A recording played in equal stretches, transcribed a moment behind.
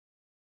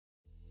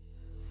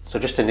So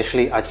just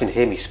initially, as you can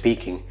hear me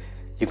speaking,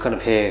 you kind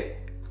of hear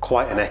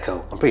quite an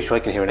echo. I'm pretty sure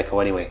you can hear an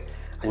echo anyway.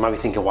 And you might be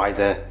thinking, why is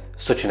there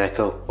such an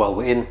echo? Well,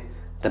 we're in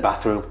the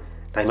bathroom.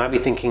 Now you might be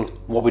thinking,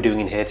 what we're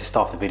doing in here to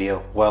start the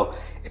video. Well,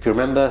 if you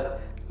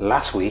remember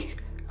last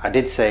week, I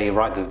did say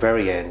right at the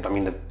very end, I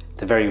mean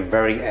the very,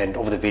 very end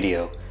of the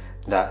video,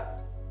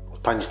 that I was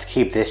planning just to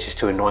keep this just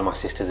to annoy my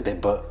sisters a bit,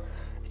 but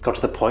it got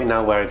to the point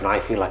now where even I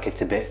feel like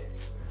it's a bit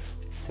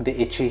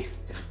itchy.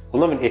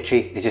 Well, not even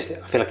itchy, it's just,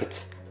 I feel like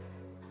it's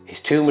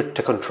too much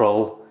to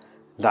control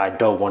that I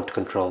don't want to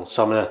control.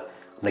 So I'm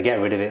gonna get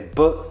rid of it.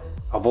 But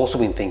I've also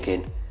been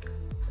thinking,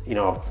 you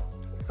know,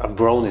 I've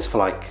grown this for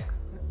like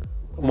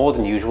more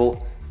than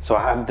usual. So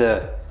I have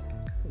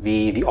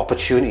the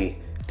opportunity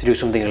to do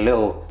something a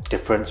little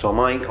different. So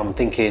I'm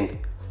thinking,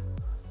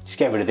 just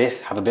get rid of this,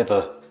 have a bit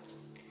of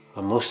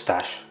a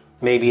mustache.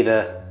 Maybe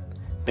the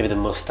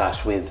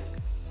mustache with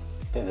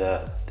a bit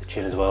of the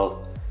chin as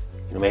well.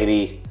 You know,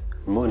 maybe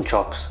mutton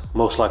chops,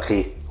 most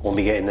likely won't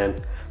be getting them.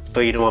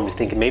 But you know what, I'm just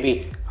thinking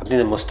maybe I think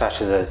the mustache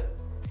is the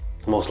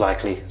most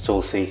likely, so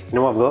we'll see. You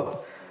know what, I've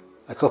got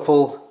a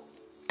couple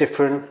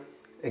different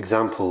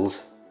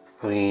examples.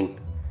 I mean,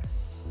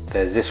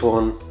 there's this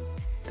one,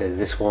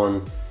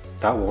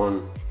 that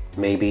one,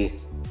 maybe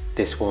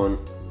this one,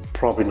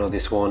 probably not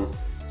this one.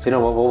 So you know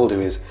what we'll do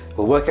is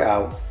we'll work it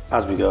out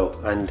as we go.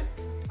 And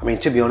I mean,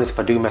 to be honest, if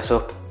I do mess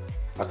up,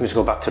 I can just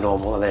go back to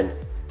normal and then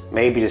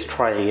maybe just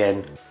try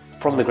again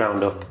from the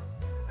ground up.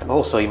 And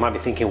also you might be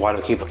thinking, why do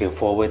I keep looking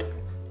forward?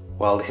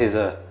 Well, this is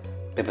a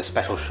bit of a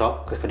special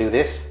shot, because if I do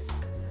this,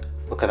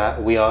 look at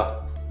that, we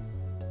are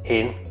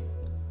in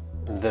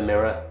the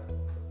mirror.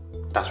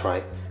 That's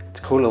right, it's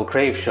a cool little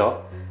creative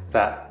shot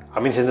that, I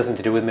mean, this has nothing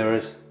to do with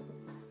mirrors.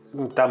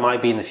 That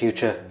might be in the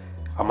future.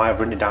 I might have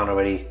written it down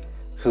already,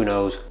 who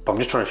knows. But I'm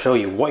just trying to show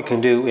you what you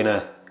can do in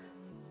a,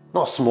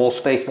 not a small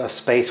space, but a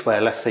space where,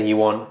 let's say you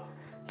want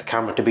the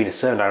camera to be in a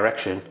certain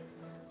direction.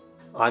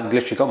 I've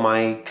literally got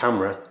my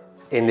camera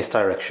in this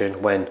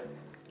direction when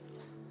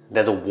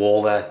there's a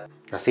wall there.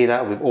 Now see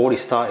that? We've already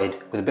started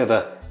with a bit of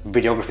a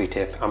videography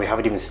tip and we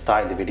haven't even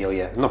started the video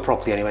yet. Not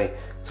properly anyway.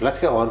 So let's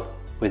get on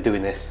with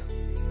doing this.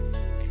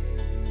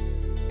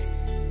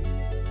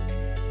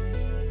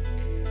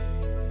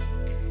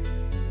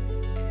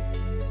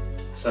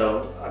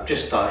 So I've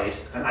just started,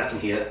 and as you can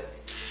hear,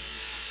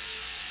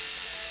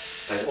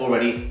 it's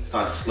already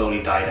starting to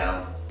slowly die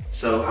down.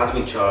 So it hasn't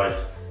been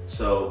charged,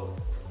 so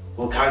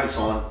we'll carry this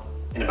on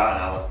in about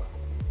an hour.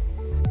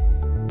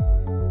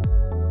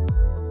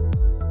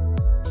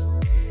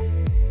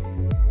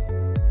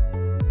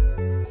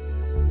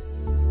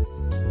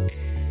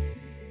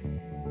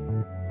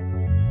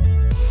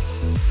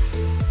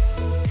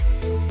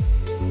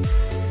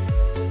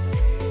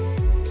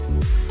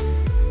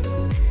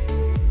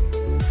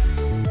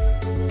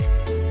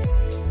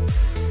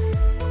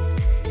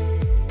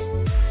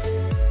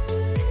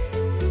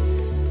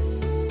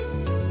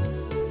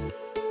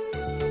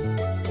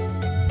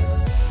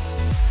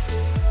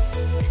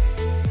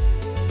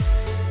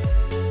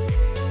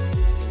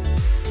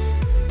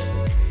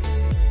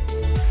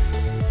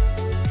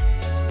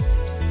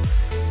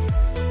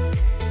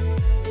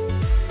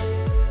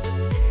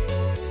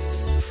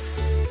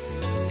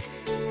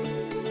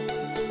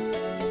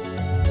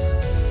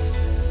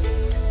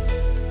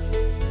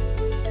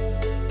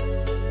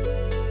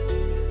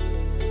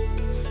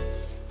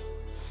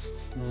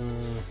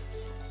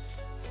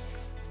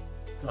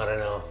 I don't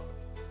know.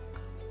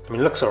 I mean,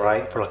 it looks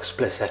alright for like a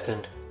split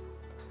second,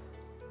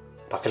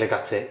 but I feel like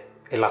that's it.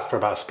 It lasts for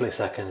about a split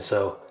second,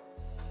 so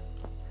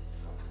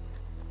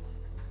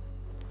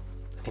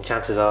I think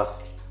chances are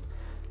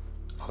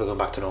I'll be going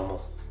back to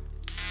normal.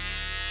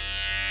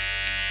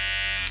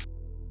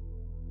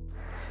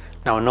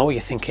 Now I know what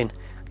you're thinking.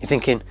 You're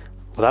thinking,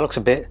 well, that looks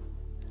a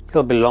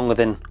little bit longer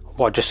than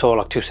what I just saw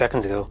like 2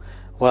 seconds ago.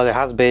 Well, it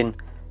has been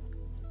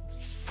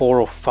 4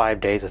 or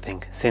 5 days, I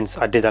think, since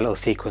I did that little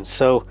sequence.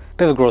 So,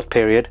 bit of a growth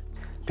period.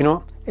 But you know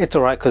what? It's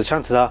alright, because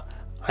chances are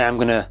I am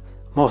gonna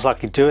most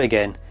likely do it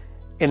again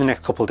in the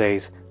next couple of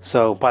days.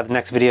 So by the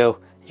next video,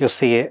 you'll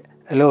see it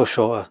a little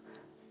shorter.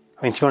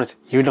 I mean, to be honest,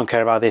 you don't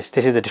care about this.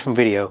 This is a different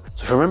video.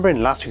 So if you remember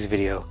in last week's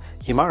video,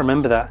 you might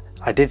remember that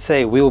I did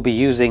say we will be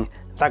using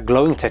that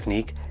glowing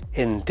technique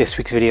in this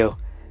week's video.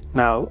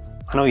 Now,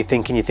 I know you're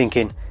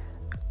thinking,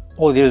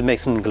 all you do is make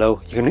something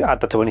glow. You can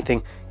add that to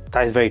anything.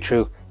 That is very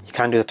true. You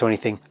can do that to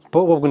anything.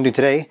 But what we're going to do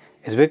today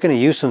is we're going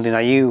to use something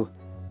that you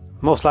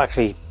most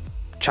likely,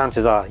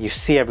 chances are, you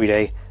see every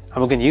day,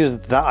 and we're going to use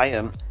that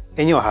item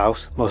in your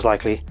house most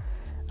likely,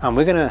 and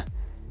we're going to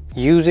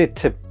use it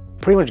to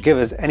pretty much give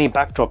us any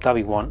backdrop that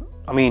we want.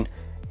 I mean,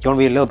 you want to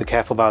be a little bit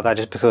careful about that,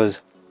 just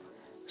because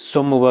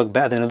some will work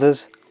better than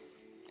others.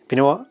 But you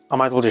know what? I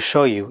might as well just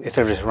show you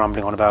instead of just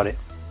rambling on about it.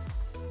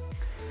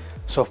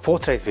 So for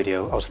today's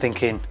video, I was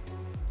thinking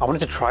I wanted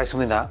to try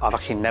something that I've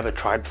actually never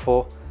tried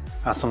before,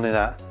 and something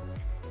that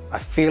I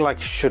feel like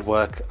should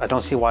work. I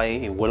don't see why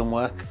it wouldn't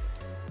work.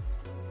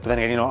 But then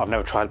again, you know, I've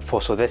never tried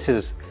before, so this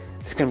is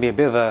going to be a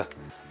bit of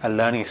a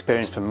learning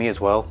experience for me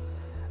as well.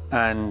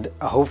 And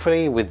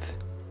hopefully with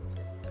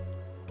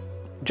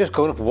just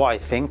going off what I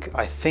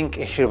think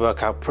it should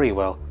work out pretty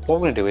well. What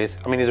we're going to do is,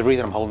 I mean, there's a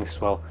reason I'm holding this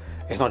as well.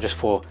 It's not just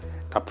for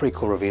that pretty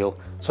cool reveal.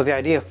 So the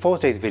idea for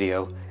today's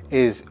video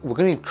is we're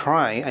going to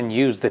try and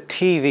use the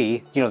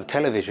TV, you know, the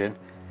television,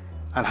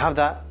 and have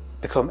that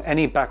become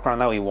any background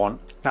that we want.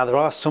 Now there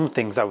are some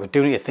things that we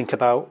do need to think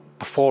about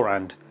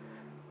beforehand,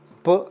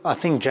 but I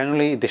think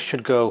generally this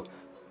should go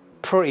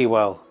pretty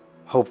well,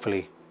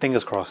 hopefully,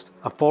 fingers crossed.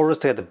 And for us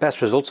to get the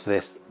best results for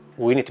this,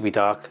 we need to be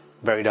dark,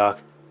 very dark,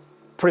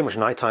 pretty much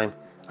nighttime,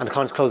 and I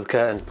can't just close the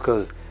curtains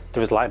because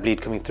there is light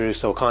bleed coming through,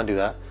 so I can't do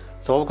that.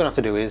 So what we're gonna have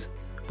to do is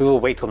we will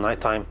wait till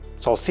nighttime.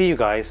 So I'll see you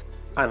guys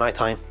at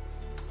nighttime.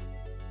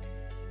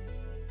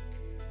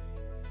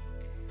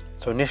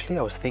 So initially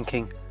I was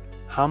thinking,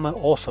 how am I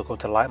also going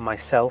to light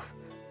myself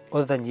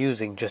other than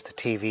using just the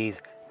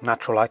TV's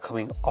natural light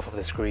coming off of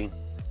the screen?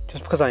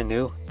 Just because I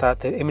knew that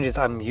the images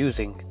I'm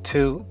using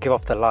to give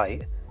off the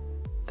light,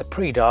 they're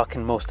pretty dark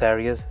in most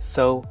areas,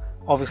 so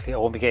obviously I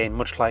won't be getting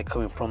much light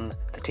coming from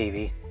the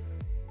TV.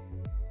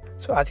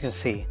 So as you can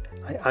see,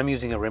 I am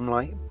using a rim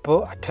light,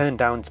 but I turned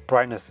down its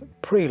brightness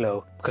pretty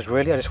low because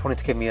really I just wanted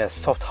to give me a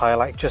soft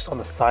highlight just on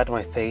the side of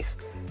my face,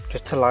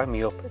 just to light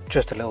me up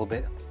just a little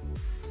bit.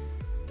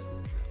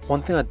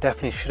 One thing I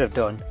definitely should have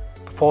done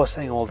before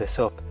setting all this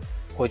up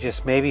was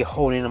just maybe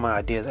hone in on my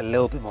ideas a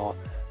little bit more,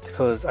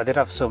 because I did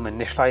have some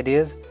initial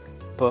ideas,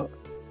 but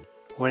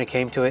when it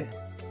came to it,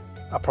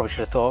 I probably should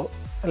have thought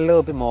a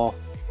little bit more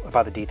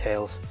about the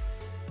details.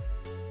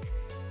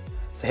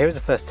 So here's the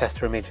first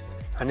tester image,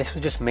 and this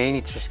was just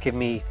mainly to just give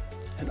me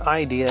an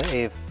idea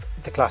if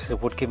the glasses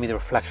would give me the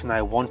reflection that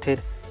I wanted,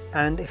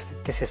 and if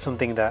this is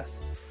something that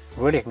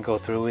really I can go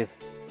through with.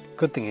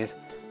 Good thing is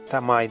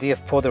that my idea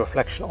for the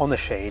reflection on the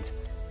shades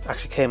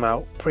actually came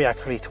out pretty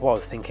accurately to what I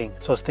was thinking.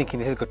 So I was thinking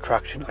this is good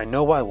traction, I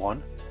know what I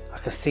want, I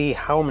can see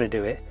how I'm going to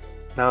do it,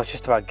 now it's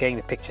just about getting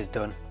the pictures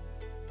done.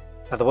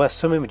 Now there were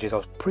some images I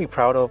was pretty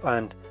proud of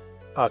and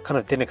I kind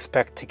of didn't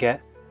expect to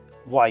get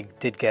what I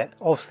did get.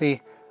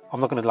 Obviously, I'm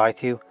not going to lie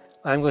to you,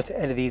 I'm going to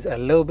edit these a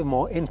little bit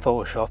more in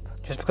Photoshop,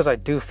 just because I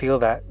do feel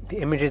that the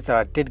images that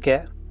I did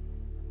get,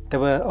 they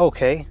were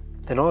okay,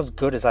 they're not as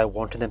good as I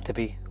wanted them to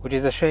be, which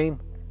is a shame,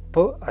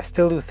 but I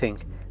still do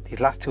think these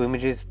last two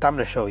images that I'm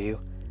going to show you,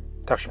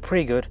 they're actually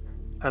pretty good,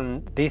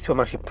 and these two I'm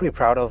actually pretty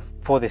proud of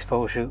for this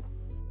photo shoot.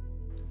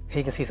 Here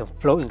you can see some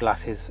floating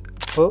glasses,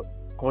 but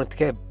I wanted to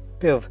get a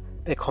bit of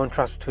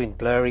contrast between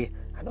blurry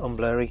and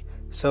unblurry,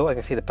 so I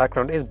can see the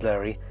background is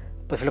blurry,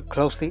 but if you look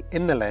closely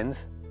in the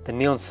lens, the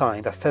neon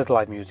sign that says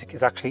live music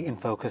is actually in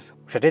focus,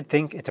 which I did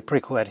think it's a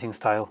pretty cool editing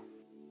style.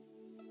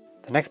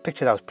 The next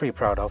picture that I was pretty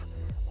proud of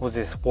was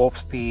this warp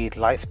speed,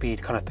 light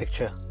speed kind of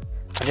picture,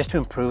 and just to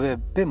improve it a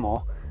bit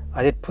more,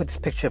 I did put this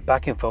picture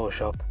back in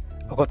Photoshop.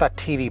 I got that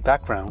TV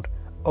background,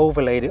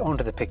 overlaid it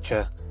onto the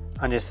picture,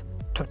 and just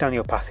took down the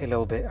opacity a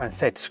little bit and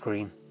set it to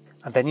screen,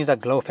 and then use that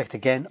glow effect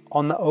again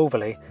on the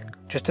overlay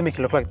just to make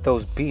it look like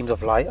those beams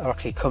of light are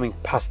actually coming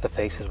past the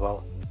face as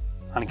well.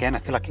 And again, I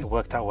feel like it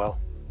worked out well.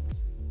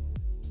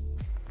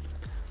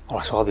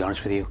 Alright, so I'll be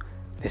honest with you,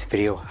 this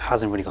video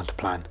hasn't really gone to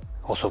plan.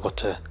 Also got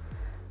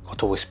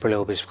to whisper a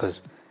little bit just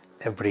because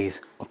everybody's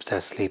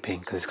upstairs sleeping,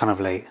 because it's kind of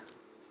late.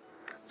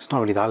 It's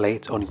not really that late,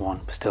 it's only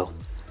 1, but still,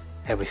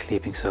 everybody's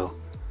sleeping, so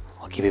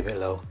I'll keep it a bit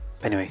low.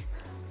 But anyway,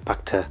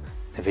 back to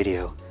the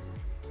video.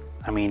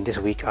 I mean, this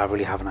week I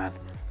really haven't had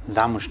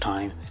that much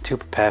time to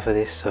prepare for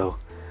this, so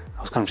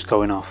I was kind of just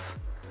going off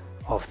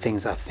of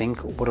things I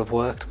think would have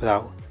worked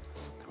without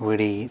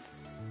really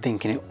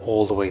thinking it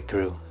all the way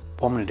through.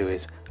 What I'm going to do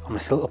is I'm going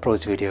to still upload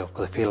this video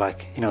because I feel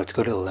like, you know, it's a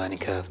good little learning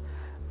curve.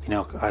 You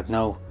know, I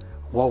know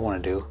what I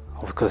want to do,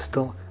 because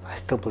I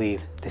still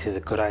believe this is a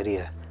good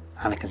idea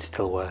and it can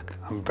still work.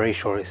 I'm very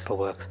sure it still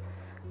works.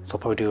 So I'll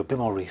probably do a bit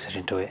more research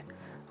into it.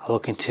 I'll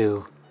look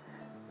into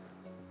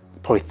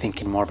probably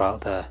thinking more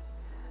about the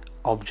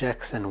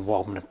objects and what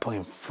I'm going to put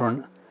in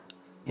front,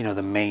 you know,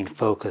 the main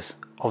focus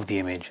of the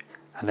image,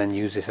 and then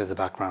use this as the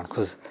background,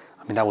 because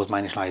I mean that was my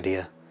initial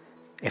idea,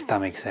 if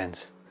that makes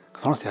sense.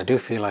 Because honestly I do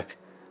feel like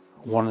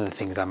one of the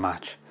things that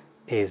match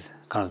is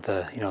kind of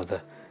the, you know,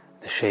 the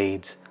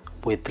shades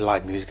with the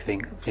live music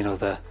thing, you know,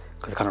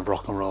 because kind of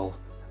rock and roll,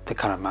 they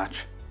kind of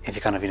match. If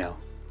you kind of, you know,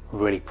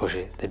 really push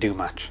it, they do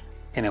match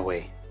in a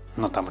way.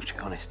 Not that much, to be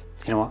honest.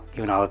 You know what,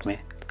 even I'll admit,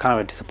 it's kind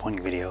of a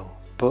disappointing video,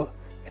 but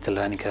it's a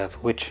learning curve,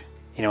 which,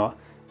 you know what,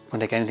 when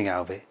they get anything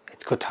out of it,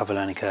 it's good to have a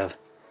learning curve,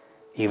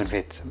 even if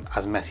it's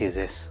as messy as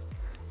this.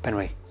 But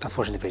anyway, thanks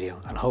for watching the video,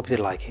 and I hope you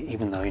did like it,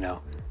 even though, you know,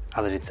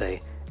 as I did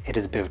say, it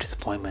is a bit of a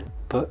disappointment,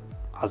 but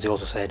as you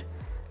also said,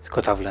 it's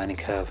good to have a learning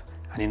curve,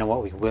 and you know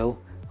what, we will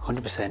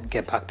 100%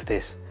 get back to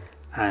this,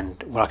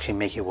 and we'll actually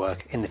make it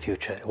work in the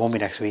future. It won't be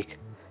next week.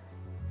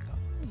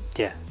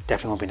 Yeah,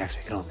 definitely won't be next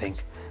week, I don't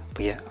think.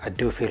 But yeah, I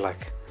do feel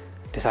like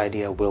this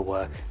idea will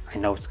work. I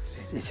know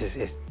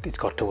it's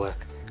got to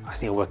work. I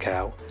just need to work it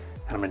out,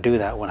 and I'm gonna do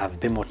that when I have a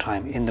bit more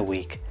time in the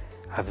week.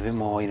 I have a bit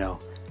more, you know,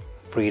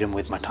 freedom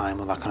with my time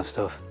and that kind of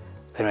stuff.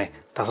 But anyway,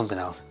 that's something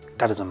else.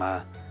 That doesn't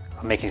matter.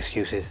 I'm making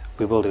excuses.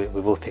 We will do it.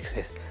 We will fix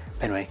this.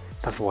 But anyway,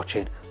 thanks for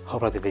watching.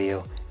 Hope you liked the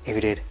video. If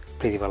you did,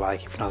 please leave a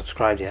like. If you're not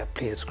subscribed yet,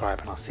 please subscribe,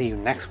 and I'll see you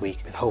next week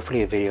with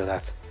hopefully a video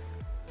that's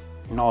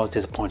not as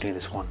disappointing as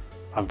this one.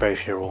 I'm very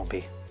sure it won't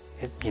be.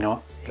 You know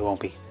what? It won't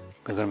be.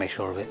 We're going to make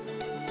sure of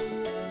it.